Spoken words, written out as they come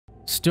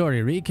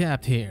Story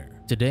recapped here.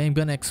 Today I'm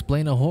gonna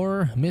explain a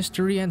horror,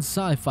 mystery, and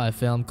sci-fi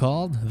film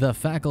called The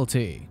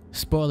Faculty.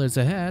 Spoilers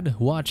ahead,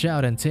 watch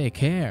out and take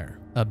care.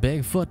 A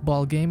big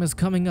football game is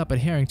coming up at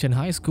Herrington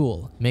High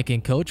School,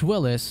 making Coach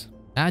Willis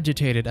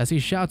agitated as he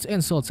shouts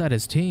insults at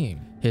his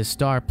team. His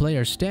star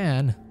player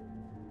Stan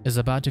is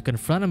about to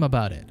confront him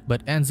about it,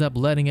 but ends up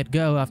letting it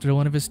go after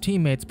one of his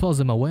teammates pulls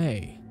him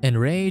away.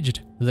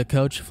 Enraged, the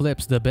coach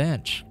flips the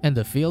bench, and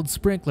the field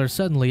sprinkler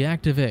suddenly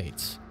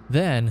activates.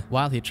 Then,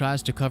 while he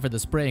tries to cover the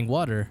spraying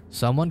water,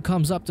 someone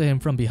comes up to him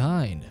from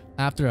behind.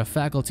 After a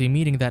faculty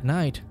meeting that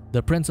night,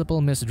 the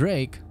principal, Miss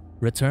Drake,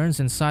 returns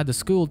inside the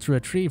school to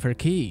retrieve her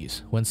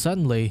keys, when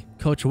suddenly,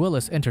 Coach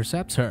Willis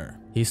intercepts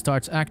her. He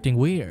starts acting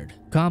weird,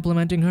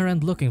 complimenting her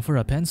and looking for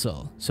a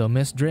pencil, so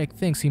Miss Drake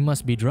thinks he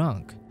must be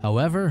drunk.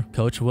 However,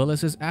 Coach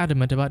Willis is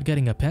adamant about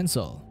getting a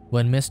pencil.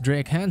 When Miss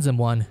Drake hands him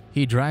one,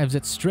 he drives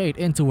it straight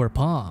into her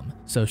palm,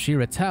 so she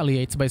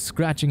retaliates by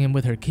scratching him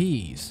with her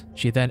keys.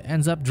 She then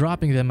ends up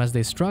dropping them as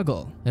they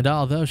struggle, and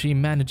although she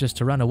manages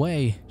to run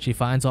away, she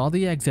finds all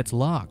the exits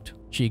locked.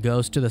 She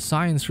goes to the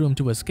science room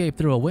to escape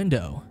through a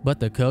window, but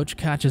the coach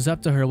catches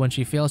up to her when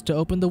she fails to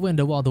open the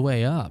window all the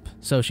way up.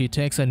 So she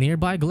takes a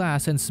nearby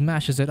glass and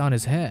smashes it on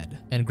his head,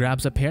 and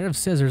grabs a pair of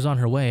scissors on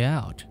her way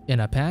out.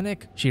 In a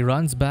panic, she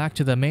runs back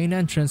to the main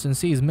entrance and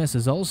sees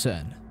Mrs.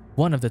 Olson,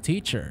 one of the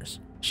teachers.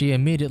 She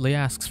immediately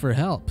asks for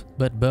help,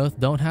 but both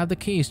don't have the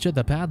keys to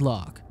the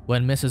padlock.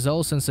 When Mrs.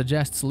 Olson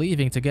suggests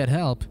leaving to get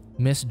help,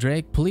 Miss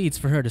Drake pleads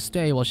for her to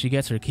stay while she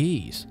gets her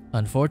keys.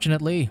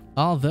 Unfortunately,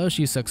 although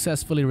she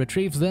successfully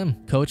retrieves them,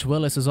 Coach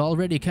Willis is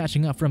already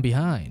catching up from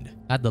behind.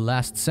 At the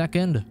last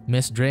second,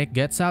 Miss Drake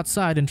gets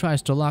outside and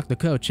tries to lock the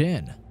coach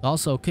in,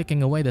 also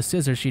kicking away the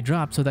scissors she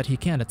dropped so that he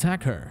can't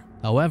attack her.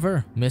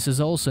 However, Mrs.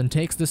 Olson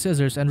takes the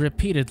scissors and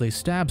repeatedly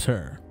stabs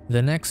her.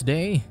 The next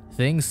day,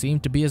 things seem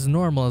to be as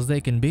normal as they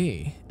can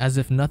be, as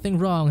if nothing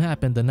wrong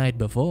happened the night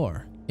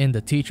before. In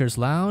the teacher's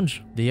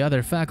lounge, the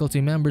other faculty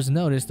members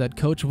notice that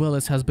Coach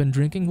Willis has been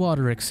drinking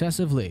water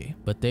excessively,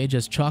 but they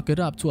just chalk it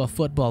up to a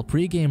football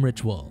pregame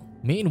ritual.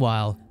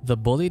 Meanwhile, the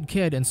bullied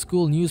kid and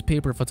school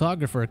newspaper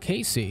photographer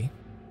Casey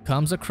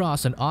comes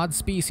across an odd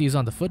species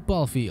on the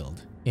football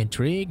field.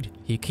 Intrigued,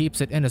 he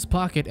keeps it in his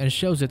pocket and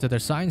shows it to their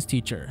science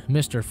teacher,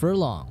 Mr.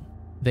 Furlong.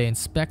 They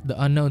inspect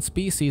the unknown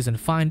species and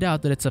find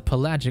out that it's a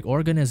pelagic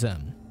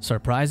organism.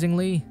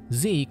 Surprisingly,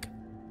 Zeke,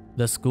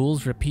 the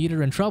school's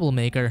repeater and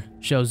troublemaker,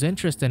 shows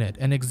interest in it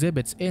and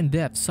exhibits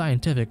in-depth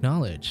scientific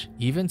knowledge,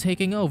 even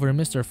taking over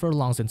Mr.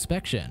 Furlong's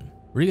inspection.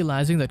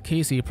 Realizing that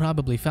Casey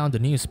probably found a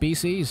new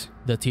species,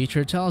 the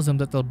teacher tells him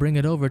that they'll bring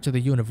it over to the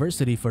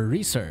university for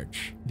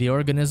research. The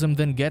organism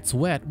then gets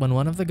wet when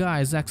one of the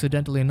guys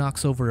accidentally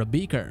knocks over a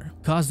beaker,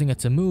 causing it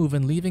to move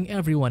and leaving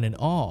everyone in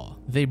awe.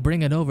 They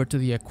bring it over to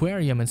the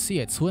aquarium and see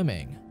it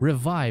swimming,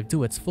 revived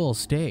to its full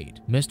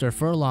state. Mr.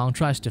 Furlong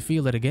tries to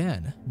feel it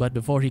again, but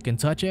before he can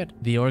touch it,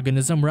 the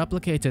organism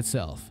replicates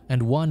itself,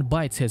 and one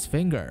bites his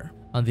finger.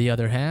 On the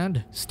other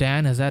hand,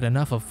 Stan has had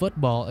enough of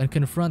football and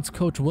confronts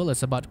Coach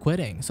Willis about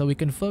quitting so he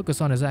can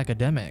focus on his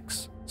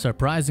academics.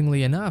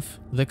 Surprisingly enough,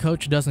 the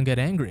coach doesn't get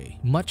angry,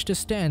 much to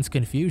Stan's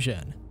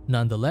confusion.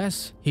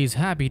 Nonetheless, he's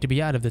happy to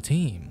be out of the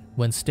team.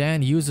 When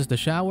Stan uses the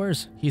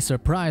showers, he's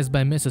surprised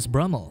by Mrs.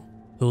 Brummel,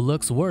 who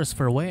looks worse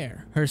for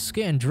wear, her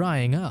skin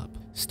drying up.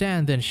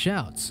 Stan then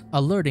shouts,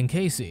 alerting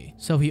Casey,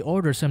 so he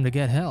orders him to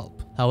get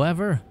help.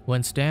 However,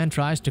 when Stan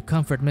tries to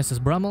comfort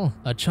Mrs. Brummel,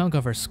 a chunk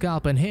of her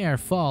scalp and hair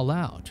fall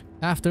out.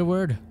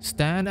 Afterward,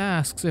 Stan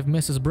asks if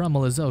Mrs.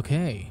 Brummel is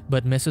okay,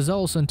 but Mrs.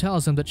 Olson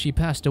tells him that she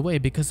passed away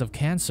because of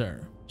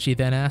cancer. She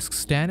then asks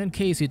Stan and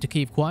Casey to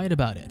keep quiet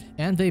about it,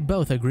 and they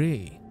both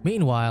agree.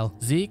 Meanwhile,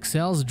 Zeke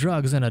sells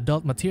drugs and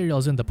adult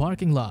materials in the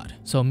parking lot,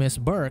 so Miss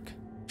Burke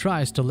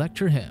tries to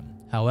lecture him.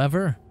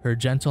 However, her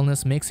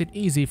gentleness makes it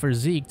easy for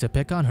Zeke to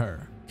pick on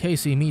her.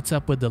 Casey meets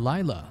up with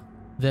Delilah,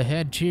 the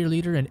head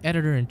cheerleader and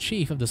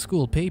editor-in-chief of the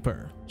school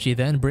paper. She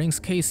then brings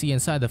Casey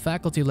inside the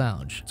faculty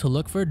lounge to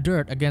look for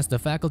dirt against the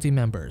faculty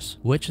members,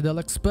 which they'll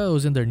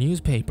expose in their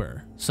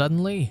newspaper.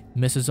 Suddenly,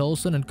 Mrs.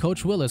 Olson and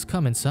Coach Willis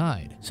come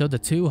inside, so the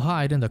two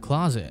hide in the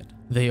closet.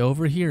 They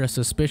overhear a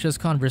suspicious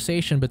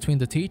conversation between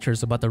the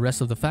teachers about the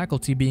rest of the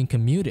faculty being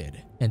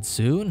commuted, and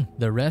soon,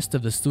 the rest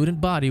of the student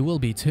body will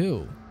be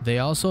too. They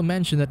also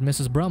mention that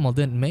Mrs. Brummel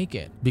didn't make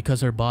it because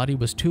her body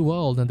was too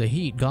old and the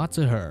heat got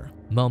to her.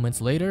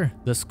 Moments later,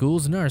 the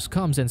school's nurse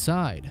comes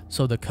inside,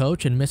 so the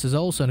coach and Mrs.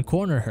 Olson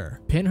corner her,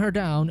 pin her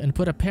down, and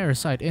put a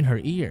parasite in her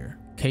ear.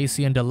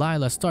 Casey and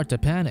Delilah start to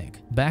panic,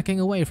 backing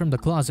away from the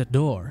closet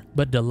door,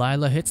 but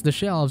Delilah hits the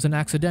shelves and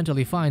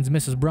accidentally finds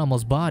Mrs.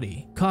 Brummel's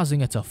body,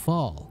 causing it to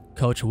fall.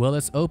 Coach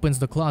Willis opens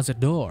the closet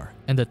door,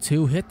 and the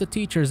two hit the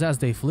teachers as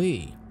they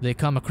flee. They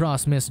come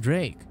across Miss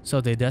Drake, so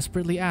they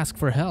desperately ask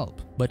for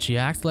help, but she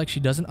acts like she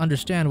doesn't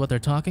understand what they're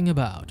talking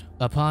about.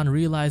 Upon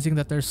realizing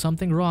that there's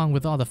something wrong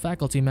with all the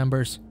faculty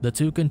members, the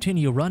two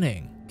continue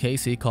running.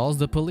 Casey calls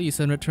the police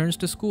and returns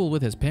to school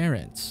with his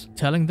parents,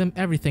 telling them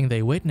everything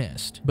they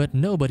witnessed, but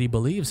nobody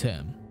believes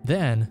him.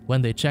 Then,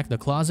 when they check the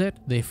closet,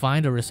 they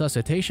find a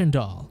resuscitation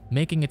doll,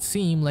 making it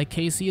seem like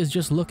Casey is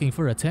just looking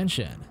for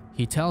attention.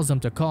 He tells them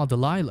to call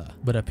Delilah,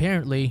 but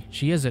apparently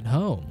she isn't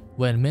home.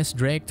 When Miss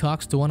Drake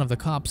talks to one of the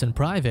cops in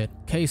private,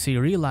 Casey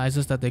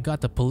realizes that they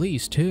got the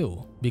police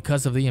too.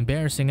 Because of the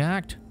embarrassing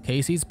act,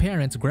 Casey's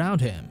parents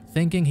ground him,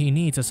 thinking he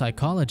needs a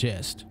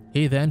psychologist.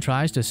 He then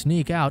tries to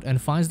sneak out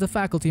and finds the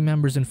faculty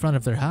members in front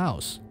of their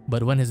house.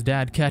 But when his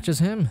dad catches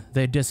him,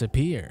 they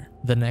disappear.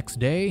 The next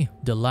day,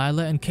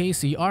 Delilah and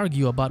Casey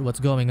argue about what's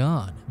going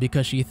on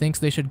because she thinks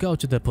they should go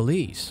to the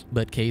police,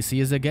 but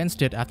Casey is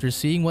against it after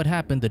seeing what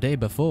happened the day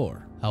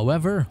before.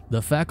 However,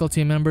 the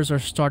faculty members are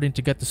starting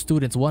to get the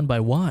students one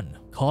by one,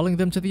 calling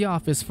them to the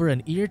office for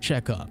an ear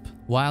checkup.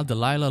 While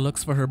Delilah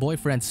looks for her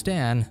boyfriend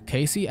Stan,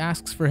 Casey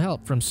asks for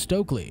help from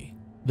Stokely,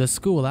 the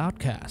school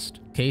outcast.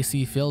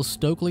 Casey fills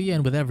Stokely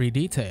in with every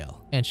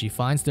detail, and she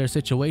finds their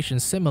situation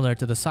similar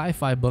to the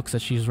sci-fi books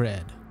that she's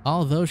read.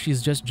 Although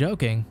she's just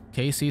joking,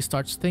 Casey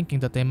starts thinking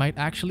that they might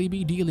actually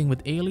be dealing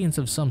with aliens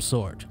of some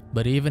sort.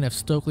 But even if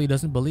Stokely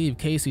doesn't believe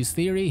Casey's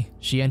theory,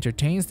 she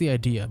entertains the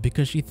idea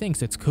because she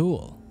thinks it's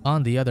cool.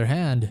 On the other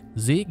hand,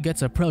 Zeke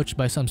gets approached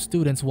by some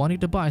students wanting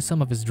to buy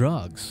some of his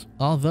drugs.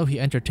 Although he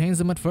entertains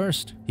them at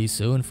first, he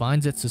soon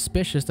finds it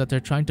suspicious that they're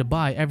trying to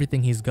buy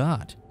everything he's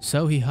got,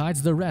 so he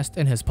hides the rest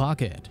in his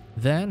pocket.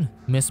 Then,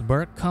 Miss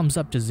Burke comes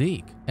up to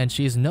Zeke, and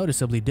she's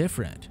noticeably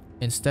different.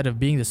 Instead of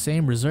being the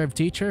same reserved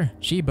teacher,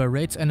 she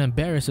berates and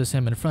embarrasses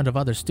him in front of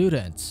other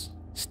students.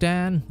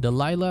 Stan,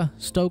 Delilah,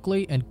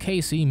 Stokely, and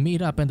Casey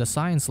meet up in the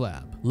science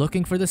lab,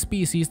 looking for the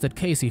species that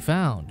Casey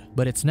found,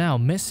 but it's now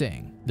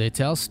missing. They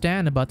tell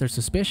Stan about their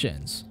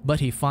suspicions,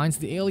 but he finds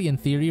the alien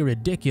theory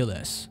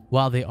ridiculous.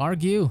 While they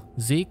argue,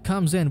 Zeke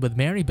comes in with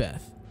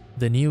Marybeth,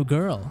 the new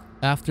girl,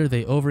 after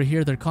they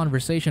overhear their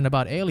conversation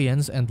about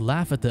aliens and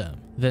laugh at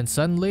them. Then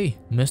suddenly,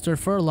 Mr.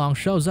 Furlong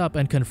shows up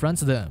and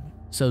confronts them.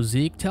 So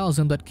Zeke tells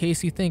him that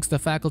Casey thinks the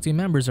faculty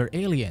members are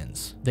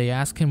aliens. They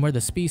ask him where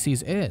the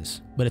species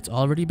is, but it's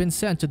already been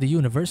sent to the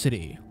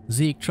university.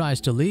 Zeke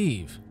tries to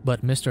leave,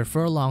 but Mr.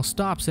 Furlong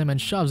stops him and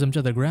shoves him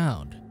to the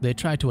ground. They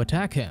try to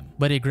attack him,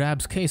 but he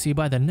grabs Casey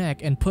by the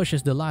neck and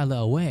pushes Delilah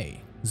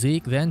away.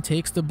 Zeke then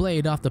takes the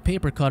blade off the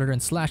paper cutter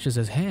and slashes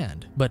his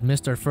hand, but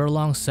Mr.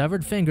 Furlong's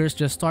severed fingers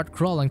just start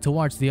crawling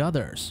towards the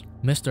others.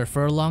 Mr.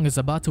 Furlong is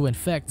about to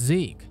infect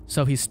Zeke,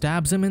 so he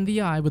stabs him in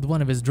the eye with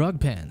one of his drug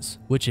pens,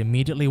 which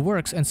immediately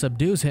works and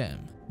subdues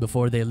him.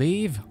 Before they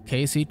leave,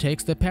 Casey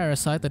takes the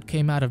parasite that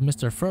came out of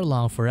Mr.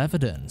 Furlong for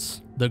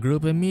evidence. The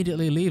group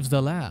immediately leaves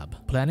the lab,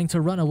 planning to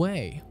run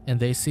away, and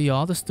they see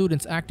all the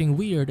students acting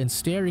weird and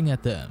staring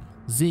at them.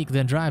 Zeke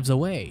then drives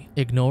away,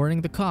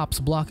 ignoring the cops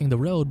blocking the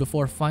road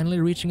before finally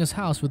reaching his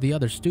house with the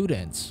other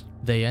students.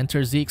 They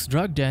enter Zeke's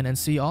drug den and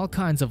see all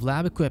kinds of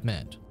lab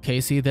equipment.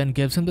 Casey then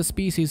gives him the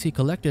species he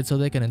collected so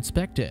they can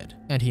inspect it,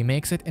 and he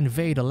makes it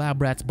invade a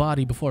lab rat's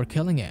body before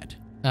killing it.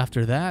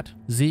 After that,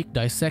 Zeke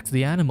dissects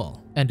the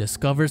animal and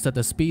discovers that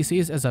the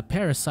species is a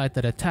parasite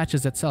that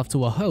attaches itself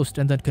to a host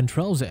and then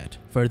controls it.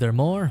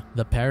 Furthermore,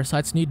 the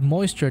parasites need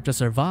moisture to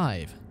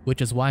survive,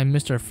 which is why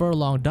Mr.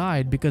 Furlong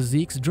died, because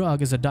Zeke's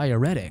drug is a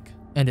diuretic,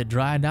 and it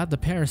dried out the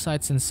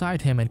parasites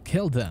inside him and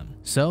killed them.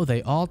 So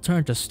they all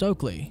turn to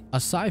Stokely, a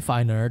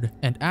sci-fi nerd,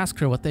 and ask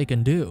her what they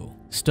can do.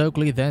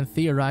 Stokely then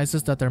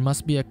theorizes that there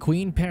must be a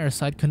queen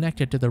parasite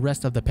connected to the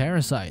rest of the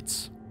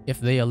parasites. If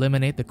they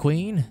eliminate the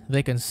queen,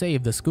 they can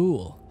save the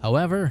school.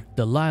 However,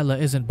 Delilah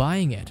isn't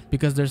buying it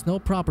because there's no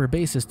proper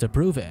basis to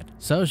prove it,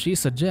 so she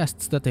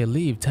suggests that they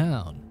leave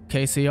town.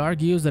 Casey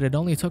argues that it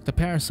only took the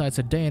parasites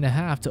a day and a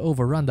half to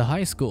overrun the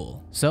high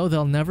school, so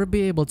they'll never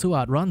be able to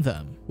outrun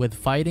them. With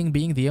fighting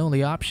being the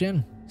only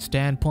option,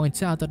 Stan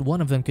points out that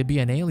one of them could be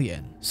an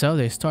alien, so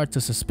they start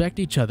to suspect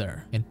each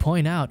other and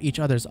point out each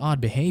other's odd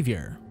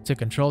behavior. To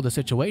control the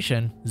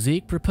situation,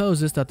 Zeke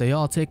proposes that they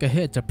all take a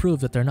hit to prove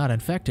that they're not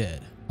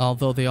infected.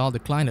 Although they all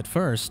decline at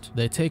first,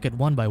 they take it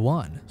one by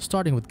one,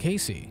 starting with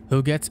Casey,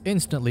 who gets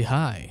instantly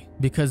high.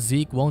 Because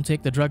Zeke won't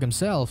take the drug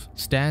himself,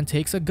 Stan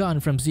takes a gun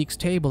from Zeke's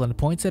table and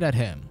points it at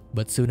him.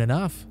 But soon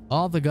enough,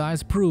 all the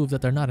guys prove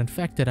that they're not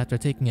infected after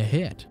taking a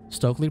hit.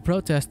 Stokely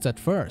protests at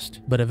first,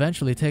 but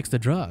eventually takes the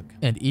drug.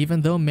 And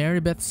even though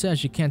Marybeth says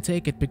she can't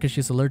take it because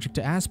she's allergic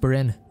to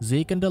aspirin,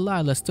 Zeke and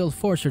Delilah still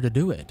force her to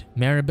do it.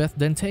 Marybeth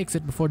then takes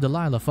it before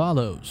Delilah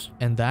follows.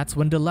 And that's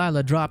when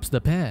Delilah drops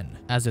the pen.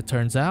 As it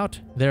turns out,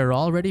 there are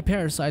already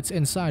parasites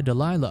inside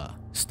Delilah.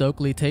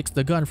 Stokely takes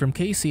the gun from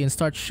Casey and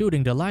starts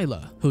shooting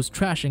Delilah, who's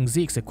trashing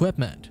Zeke's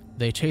equipment.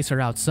 They chase her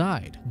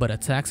outside, but a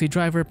taxi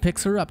driver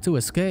picks her up to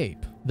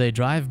escape. They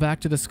drive back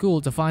to the school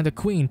to find a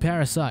queen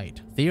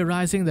parasite,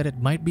 theorizing that it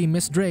might be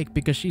Miss Drake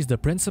because she's the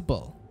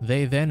principal.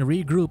 They then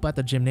regroup at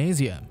the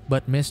gymnasium,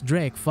 but Miss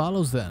Drake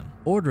follows them,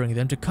 ordering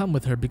them to come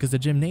with her because the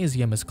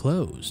gymnasium is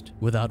closed.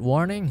 Without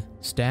warning,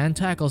 Stan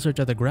tackles her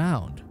to the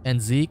ground, and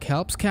Zeke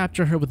helps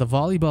capture her with a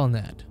volleyball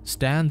net.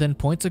 Stan then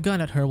points a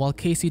gun at her while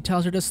Casey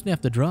tells her to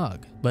sniff the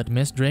drug, but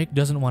Miss Drake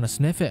doesn't want to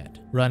sniff it.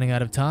 Running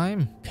out of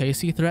time,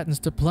 Casey threatens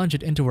to plunge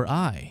it into her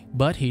eye,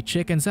 but he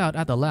chickens out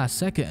at the last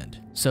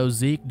second. So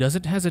Zeke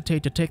doesn't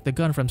hesitate to take the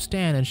gun from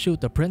Stan and shoot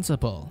the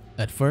principal.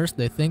 At first,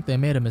 they think they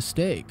made a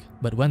mistake,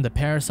 but when the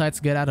parasites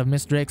get out of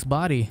Miss Drake's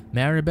body,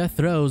 Marybeth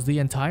throws the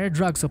entire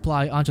drug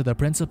supply onto the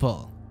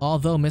principal.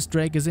 Although Miss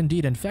Drake is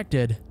indeed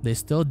infected, they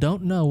still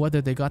don't know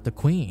whether they got the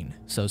queen,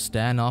 so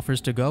Stan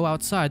offers to go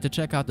outside to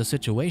check out the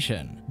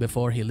situation.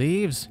 Before he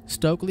leaves,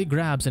 Stokely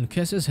grabs and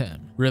kisses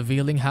him,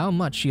 revealing how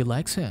much she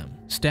likes him.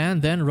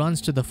 Stan then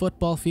runs to the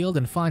football field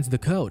and finds the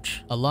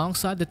coach,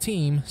 alongside the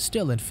team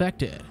still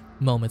infected.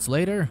 Moments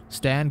later,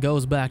 Stan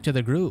goes back to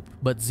the group,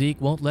 but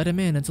Zeke won't let him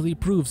in until he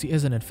proves he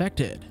isn't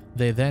infected.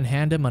 They then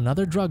hand him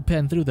another drug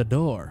pen through the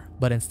door,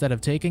 but instead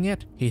of taking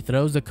it, he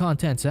throws the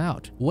contents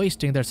out,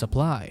 wasting their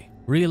supply.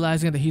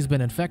 Realizing that he's been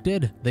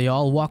infected, they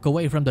all walk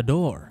away from the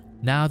door.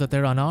 Now that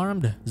they're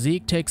unarmed,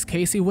 Zeke takes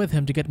Casey with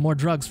him to get more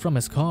drugs from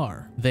his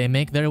car. They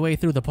make their way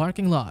through the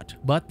parking lot,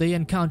 but they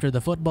encounter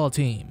the football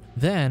team.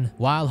 Then,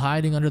 while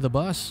hiding under the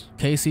bus,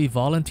 Casey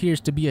volunteers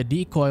to be a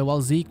decoy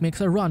while Zeke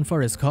makes a run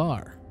for his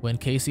car. When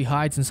Casey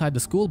hides inside the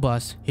school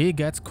bus, he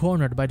gets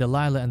cornered by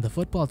Delilah and the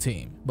football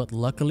team, but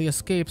luckily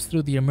escapes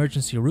through the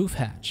emergency roof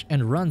hatch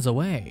and runs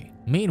away.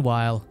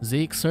 Meanwhile,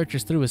 Zeke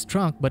searches through his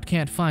trunk but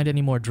can't find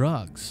any more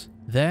drugs.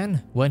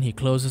 Then, when he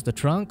closes the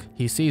trunk,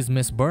 he sees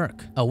Miss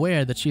Burke,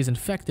 aware that she's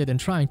infected and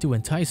trying to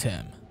entice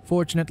him.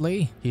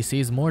 Fortunately, he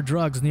sees more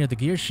drugs near the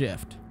gear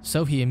shift,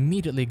 so he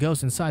immediately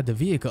goes inside the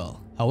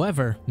vehicle.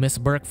 However, Miss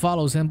Burke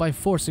follows him by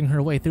forcing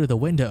her way through the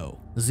window.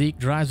 Zeke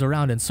drives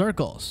around in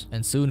circles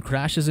and soon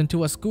crashes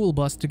into a school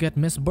bus to get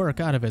Miss Burke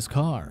out of his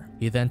car.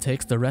 He then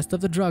takes the rest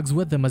of the drugs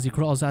with him as he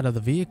crawls out of the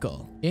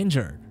vehicle,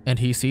 injured, and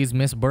he sees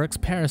Miss Burke's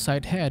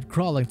parasite head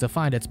crawling to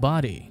find its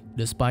body.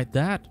 Despite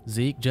that,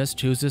 Zeke just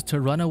chooses to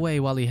run away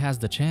while he has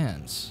the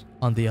chance.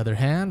 On the other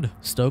hand,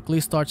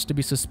 Stokely starts to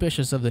be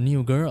suspicious of the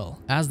new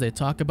girl, as they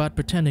talk about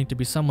pretending to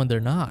be someone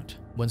they're not.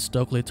 When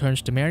Stokely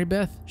turns to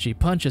Marybeth, she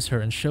punches her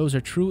and shows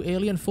her true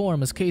alien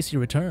form as Casey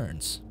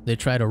returns. They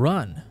try to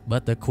run,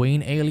 but the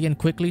queen alien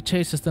quickly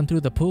chases them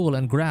through the pool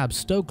and grabs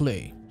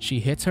Stokely. She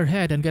hits her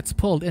head and gets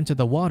pulled into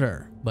the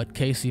water, but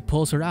Casey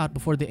pulls her out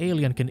before the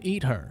alien can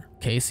eat her.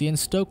 Casey and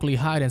Stokely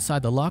hide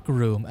inside the locker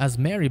room as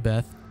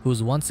Marybeth,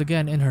 who's once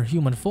again in her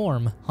human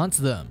form, hunts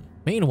them.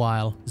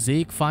 Meanwhile,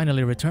 Zeke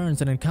finally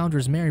returns and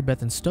encounters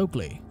Marybeth and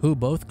Stokely, who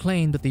both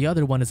claim that the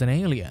other one is an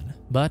alien.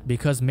 But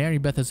because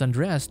Marybeth is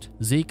undressed,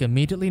 Zeke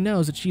immediately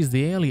knows that she's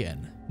the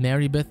alien.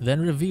 Marybeth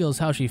then reveals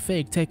how she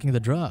faked taking the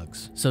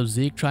drugs, so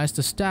Zeke tries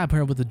to stab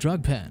her with the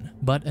drug pen,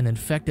 but an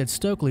infected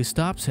Stokely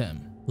stops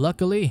him.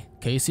 Luckily,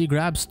 Casey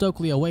grabs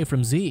Stokely away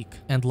from Zeke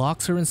and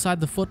locks her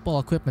inside the football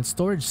equipment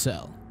storage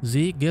cell.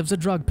 Zeke gives a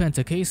drug pen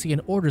to Casey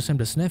and orders him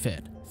to sniff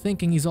it,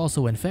 thinking he's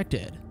also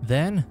infected.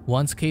 Then,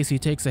 once Casey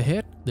takes a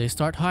hit, they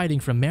start hiding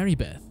from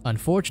Marybeth.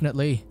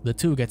 Unfortunately, the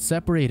two get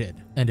separated,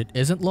 and it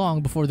isn't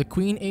long before the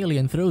queen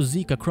alien throws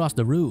Zeke across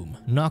the room,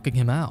 knocking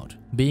him out.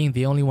 Being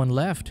the only one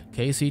left,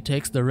 Casey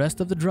takes the rest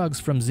of the drugs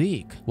from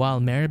Zeke, while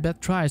Marybeth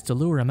tries to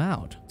lure him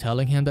out,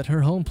 telling him that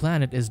her home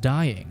planet is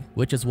dying,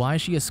 which is why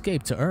she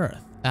escaped to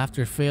Earth.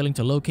 After failing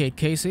to locate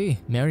Casey,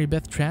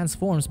 Marybeth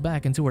transforms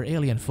back into her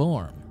alien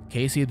form.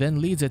 Casey then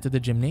leads it to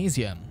the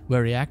gymnasium,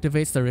 where he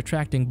activates the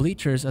retracting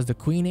bleachers as the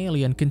queen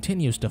alien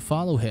continues to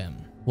follow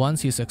him.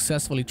 Once he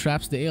successfully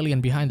traps the alien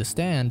behind the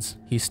stands,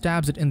 he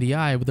stabs it in the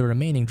eye with the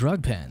remaining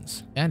drug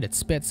pens, and it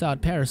spits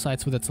out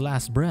parasites with its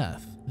last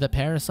breath. The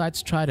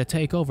parasites try to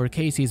take over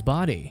Casey's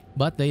body,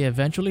 but they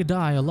eventually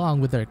die along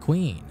with their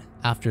queen.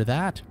 After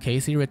that,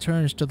 Casey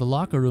returns to the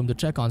locker room to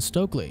check on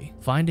Stokely,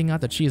 finding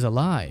out that she's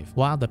alive,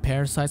 while the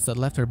parasites that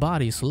left her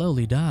body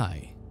slowly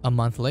die. A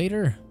month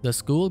later, the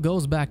school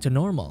goes back to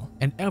normal,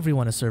 and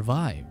everyone has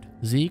survived.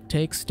 Zeke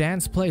takes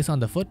Stan's place on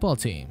the football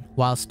team,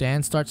 while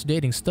Stan starts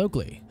dating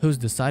Stokely, who's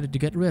decided to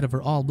get rid of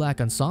her all-black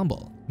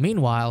ensemble.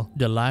 Meanwhile,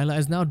 Delilah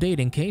is now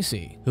dating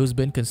Casey, who's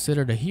been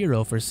considered a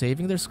hero for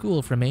saving their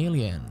school from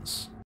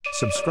aliens.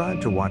 Subscribe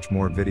to watch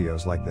more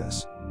videos like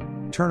this.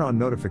 Turn on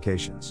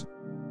notifications.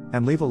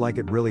 And leave a like,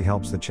 it really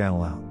helps the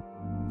channel out.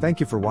 Thank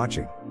you for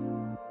watching.